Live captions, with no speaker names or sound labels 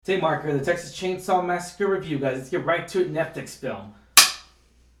Day marker, the Texas Chainsaw Massacre review, guys. Let's get right to it. Netflix film.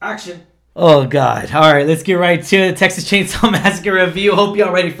 Action. Oh, God. All right, let's get right to it. Texas Chainsaw Massacre review. Hope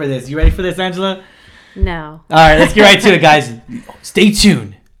y'all ready for this. You ready for this, Angela? No. All right, let's get right to it, guys. Stay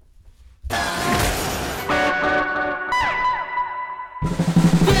tuned.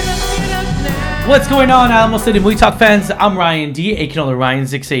 What's going on, Alamo City Movie Talk fans? I'm Ryan D, aka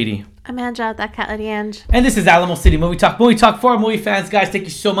Ryan680. I'm Angela, that cat lady Ange. And this is Alamo City Movie Talk for our movie fans, guys. Thank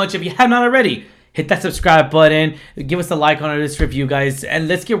you so much. If you have not already, hit that subscribe button, give us a like on this review, guys, and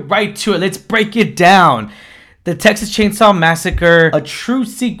let's get right to it. Let's break it down. The Texas Chainsaw Massacre, a true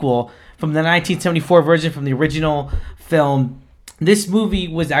sequel from the 1974 version from the original film. This movie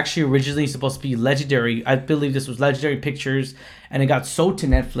was actually originally supposed to be Legendary. I believe this was Legendary Pictures, and it got sold to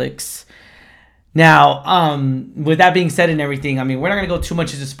Netflix. Now, with that being said and everything, I mean, we're not going to go too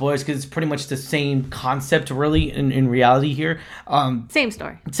much into spoilers because it's pretty much the same concept, really, in reality here. Same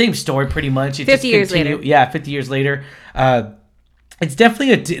story. Same story, pretty much. It 50 years later. Yeah, 50 years later. It's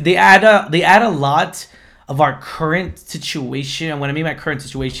definitely they add a lot of our current situation. And what I mean by current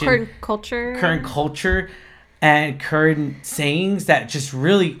situation, Current culture, and current sayings that just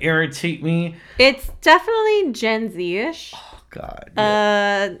really irritate me. It's definitely Gen Z-ish. Oh, God.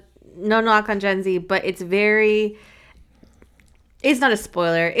 Yeah. No knock on Gen Z, but it's not a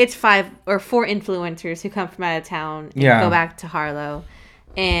spoiler. It's 4 influencers who come from out of town and go back to Harlow,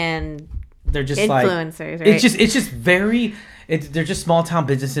 and they're just influencers, like, right? It's just very, they're just small town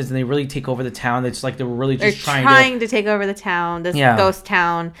businesses, and they really take over the town. It's like they're really just trying to take over the town, this ghost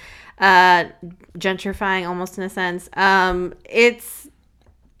town, gentrifying almost in a sense. It's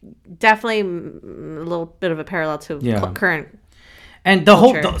definitely a little bit of a parallel to current. And the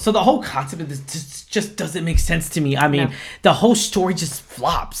whole concept of this just doesn't make sense to me. I mean, The whole story just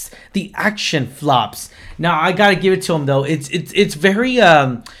flops. The action flops. Now, I gotta give it to him though. It's very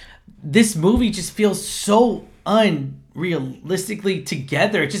this movie just feels so unrealistically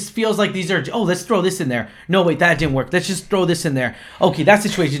together. It just feels like these are, let's throw this in there. No, wait, that didn't work. Let's just throw this in there. Okay, that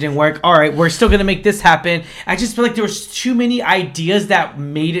situation didn't work. All right, we're still gonna make this happen. I just feel like there was too many ideas that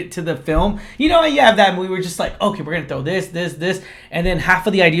made it to the film. You know, you have that movie where we're just like, okay, we're gonna throw this, and then half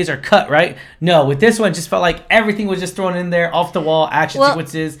of the ideas are cut, right? No, with this one, it just felt like everything was just thrown in there, off the wall action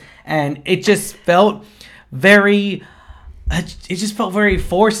sequences, and it just felt very. It just felt very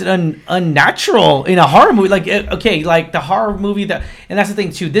forced and unnatural in a horror movie. Like the horror movie and that's the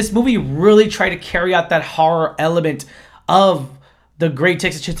thing too. This movie really tried to carry out that horror element of the Great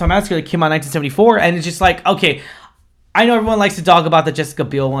Texas Chainsaw Massacre that came out in 1974, and it's just like, okay, I know everyone likes to talk about the Jessica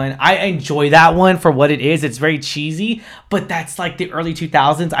Biel one. I enjoy that one for what it is. It's very cheesy, but that's like the early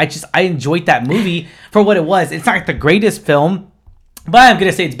 2000s. I enjoyed that movie for what it was. It's not the greatest film, but I'm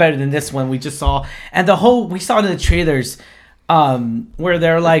gonna say it's better than this one we just saw. And we saw it in the trailers. Where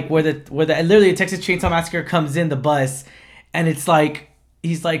they're like, where literally the Texas Chainsaw Massacre comes in the bus, and it's like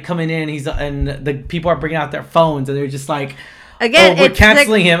he's like coming in, and the people are bringing out their phones, and they're just like, again, we're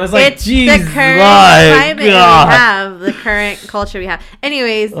canceling him. It's like, Jesus, the current climate we have, the current culture we have.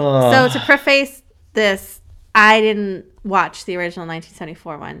 Anyways, so to preface this, I didn't watch the original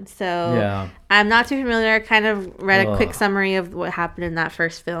 1974 one, so I'm not too familiar. I kind of read a quick summary of what happened in that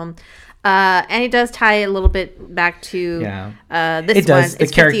first film. And it does tie a little bit back to this it does. one. The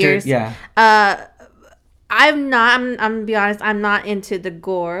it's character, 50 years. I'm gonna be honest, I'm not into the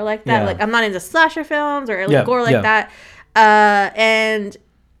gore like that. Like, I'm not into slasher films or gore like that. And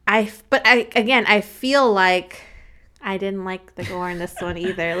I feel like I didn't like the gore in this one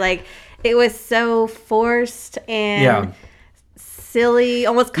either. Like, it was so forced and silly,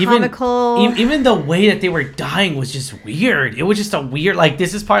 almost comical. Even the way that they were dying was just weird. It was just a weird, like,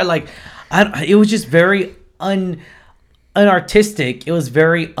 this is part of, like, it was just very unartistic. It was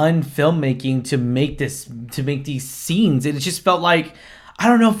very unfilmmaking to make these scenes, and it just felt like, I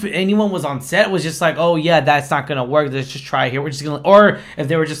don't know if anyone was on set was just like, oh yeah, that's not gonna work, let's just try here, we're just gonna, or if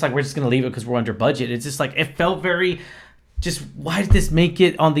they were just like, we're just gonna leave it because we're under budget. It's just like, it felt very just, why did this make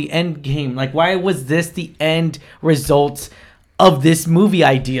it on the end game? Like, why was this the end result of this movie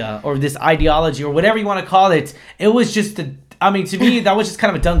idea or this ideology or whatever you want to call it? It was just to me, that was just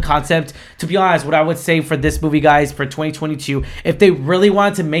kind of a dumb concept. To be honest, what I would say for this movie, guys, for 2022, if they really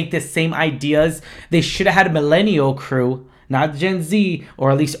wanted to make the same ideas, they should have had a millennial crew, not Gen Z,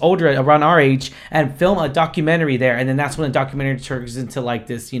 or at least older, around our age, and film a documentary there. And then that's when the documentary turns into like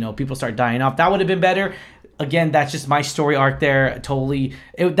this, people start dying off. That would have been better. Again, that's just my story arc there. Totally,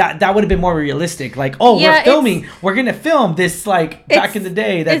 that would have been more realistic. Like, we're filming. We're gonna film this like back in the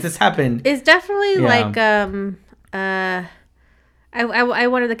day that this happened. It's definitely like I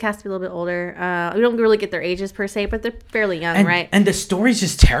wanted the cast to be a little bit older. We don't really get their ages per se, but they're fairly young, right? And the story's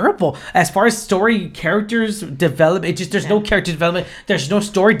just terrible. As far as story, characters development, there's no character development. There's no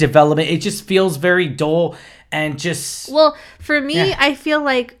story development. It just feels very dull and just... Well, for me, I feel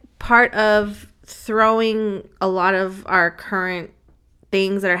like part of throwing a lot of our current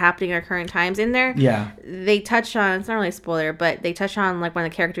things that are happening in our current times in there, they touch on, it's not really a spoiler, but they touch on like one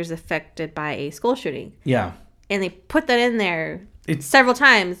of the characters affected by a school shooting. Yeah. And they put that in there several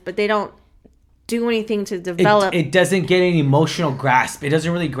times, but they don't do anything to develop. It doesn't get any emotional grasp. It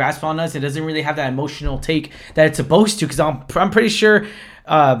doesn't really grasp on us. It doesn't really have that emotional take that it's supposed to. Because I'm pretty sure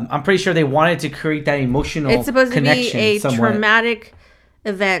they wanted to create that emotional. It's supposed to be a traumatic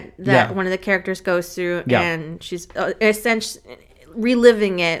event that one of the characters goes through, and she's essentially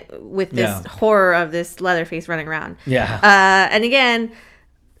reliving it with this horror of this Leatherface running around. Yeah. And again,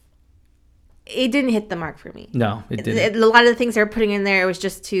 it didn't hit the mark for me. No, it didn't. A lot of the things they're putting in there was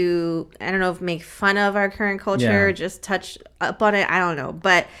just to, I don't know, if make fun of our current culture, just touch up on it. I don't know.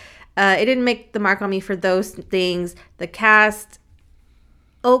 But it didn't make the mark on me for those things. The cast,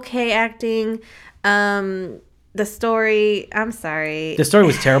 okay acting. The story, I'm sorry. The story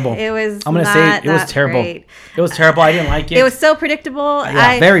was terrible. It was I'm going to say it was terrible. Great. It was terrible. I didn't like it. It was so predictable.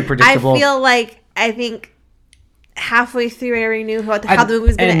 Yeah, very predictable. I feel like, I think halfway through I already knew how the movie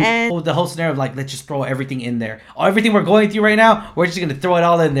was going to end. The whole scenario of like, let's just throw everything in there. Everything we're going through right now, we're just going to throw it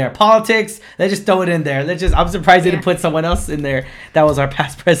all in there. Politics, let's just throw it in there. I'm surprised they didn't put someone else in there. That was our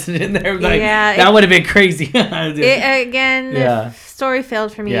past president in there. Like, that would have been crazy. The story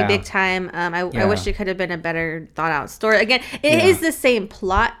failed for me big time. I wish it could have been a better thought out story. Again, it is the same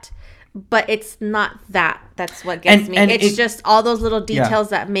plot, but it's not that. That's what gets me. It's just all those little details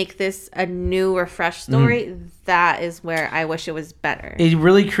that make this a new, refreshed story. Mm-hmm. That is where I wish it was better. It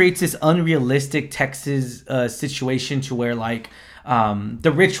really creates this unrealistic Texas situation to where like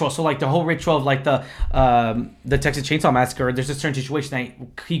the ritual. So like the whole ritual of like the Texas Chainsaw Massacre. There's a certain situation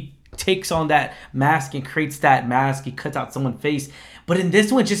that he takes on that mask and creates that mask. He cuts out someone's face. But in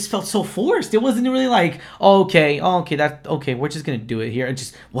this one, it just felt so forced. It wasn't really like, we're just going to do it here. It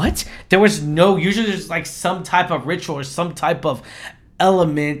just, what? There was usually there's like some type of ritual or some type of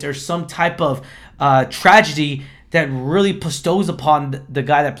element or some type of tragedy that really bestows upon the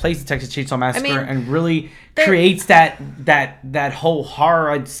guy that plays the Texas Chainsaw Massacre and really creates that whole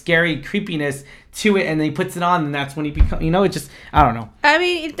horror and scary creepiness to it, and then he puts it on, and that's when he becomes, it just, I don't know. I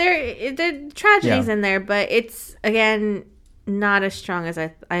mean, there tragedies in there, but it's, again, not as strong as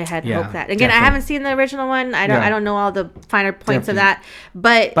I had hoped that. Again, definitely. I haven't seen the original one. I don't know all the finer points of that.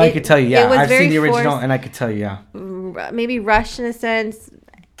 But I could tell you, I've seen the original, and I could tell you, maybe rushed in a sense.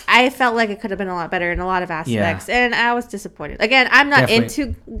 I felt like it could have been a lot better in a lot of aspects, and I was disappointed. Again, I'm not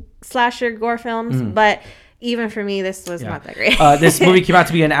into slasher gore films, but even for me, this was not that great. This movie came out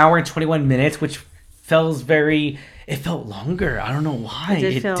to be an hour and 21 minutes, which feels very... It felt longer. I don't know why.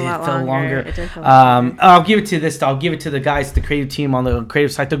 It did feel longer. I'll give it to this. I'll give it to the guys, the creative team on the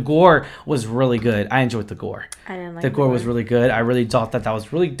creative side. The gore was really good. I enjoyed the gore. I didn't like the gore. Was really good. I really thought that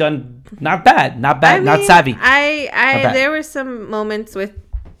was really done. Not bad. Not savvy. There were some moments with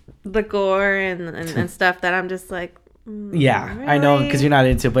the gore and stuff that I'm just like. Really? I know because you're not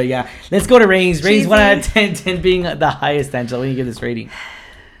into it, but let's go to ratings. Ratings 1 out of 10, 10 being the highest. Angela, what do you give this rating?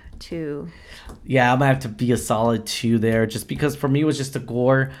 2. Yeah, I'm gonna have to be a solid 2 there, just because for me it was just the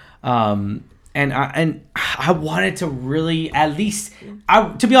gore, and I wanted to really at least,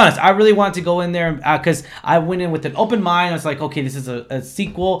 to be honest, I really wanted to go in there because I went in with an open mind. I was like, okay, this is a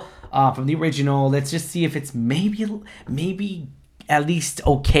sequel from the original. Let's just see if it's maybe at least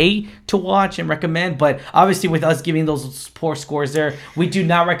okay to watch and recommend. But obviously with us giving those poor scores there, we do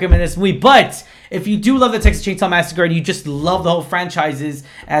not recommend this movie. But if you do love the Texas Chainsaw Massacre and you just love the whole franchises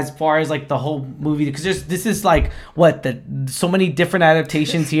as far as like the whole movie, because this is like so many different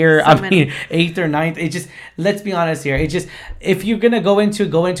adaptations here. I mean, 8th or 9th. It just, let's be honest here. It just, if you're gonna go into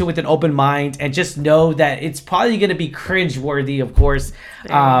with an open mind and just know that it's probably gonna be cringe worthy, of course.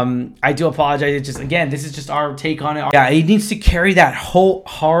 I do apologize. It just, again, this is just our take on it. Yeah, it needs to carry that whole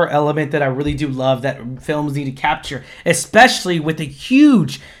horror element that I really do love that films need to capture, especially with a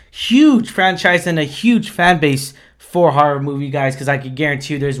huge franchise and a huge fan base for horror movie guys, because I can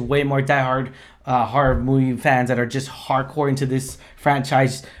guarantee you there's way more diehard horror movie fans that are just hardcore into this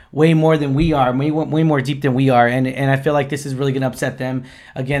franchise way more than we are, way more deep than we are, and I feel like this is really gonna upset them.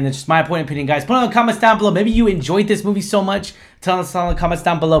 Again, that's just my point of opinion, guys. Put it in the comments down below. Maybe you enjoyed this movie so much. Tell us in the comments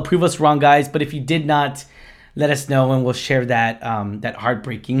down below. Prove us wrong, guys. But if you did not, let us know and we'll share that that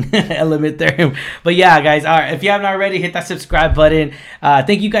heartbreaking element there. But yeah, guys, all right, if you haven't already, hit that subscribe button.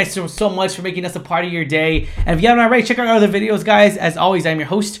 Thank you guys so much for making us a part of your day. And if you haven't already, check out our other videos, guys. As always, I'm your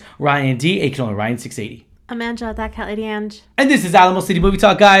host, Ryan D, aka Ryan680. Amanda, that cat lady Ange. And this is Alamo City Movie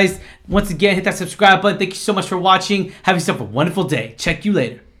Talk, guys. Once again, hit that subscribe button. Thank you so much for watching. Have yourself a wonderful day. Check you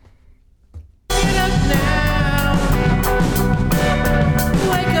later.